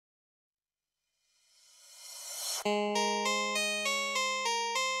I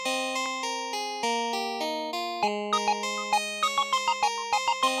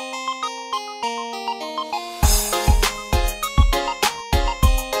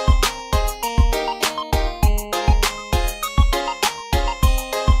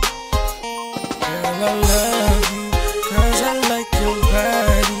love you, 'cause I like your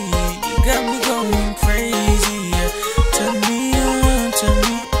body. You got me going crazy, yeah. Turn me on, turn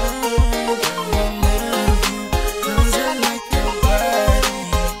me on. Girl, I love you, 'cause I like your body.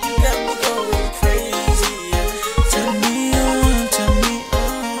 You got me going crazy, yeah. Turn me on, turn me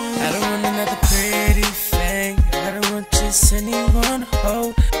on. I don't want another pretty thing. I don't want just anyone to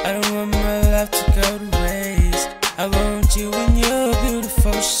hold. I don't want my life to go to waste. I want you and your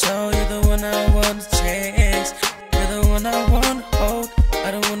beautiful soul. You're the one I wanna chase. You're the one I wanna hold. I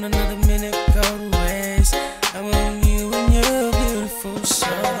don't want another minute go to waste. I want you and your beautiful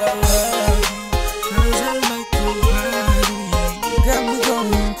soul. I love you, 'cause I like your body. You got me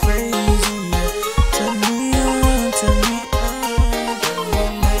going crazy, yeah. Turn me on, turn me on. Girl, I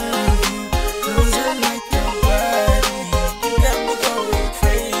love you, 'cause I like your body. You got me going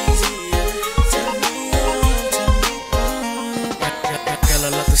crazy, yeah. Turn me on, turn me on. Girl, I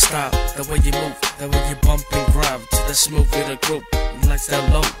love the style, the way you move, the way you bump and grind to the smooth with a group. You like that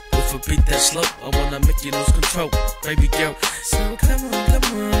low, with a beat that slow. I wanna make you lose control, baby girl. So come on,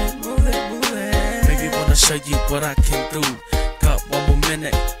 move it, move it. Baby, wanna show you what I can do. Got one more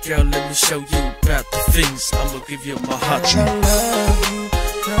minute, girl, let me show you about the things. I'ma give you my heart. I love you,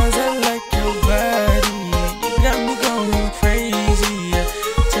 'cause I love you.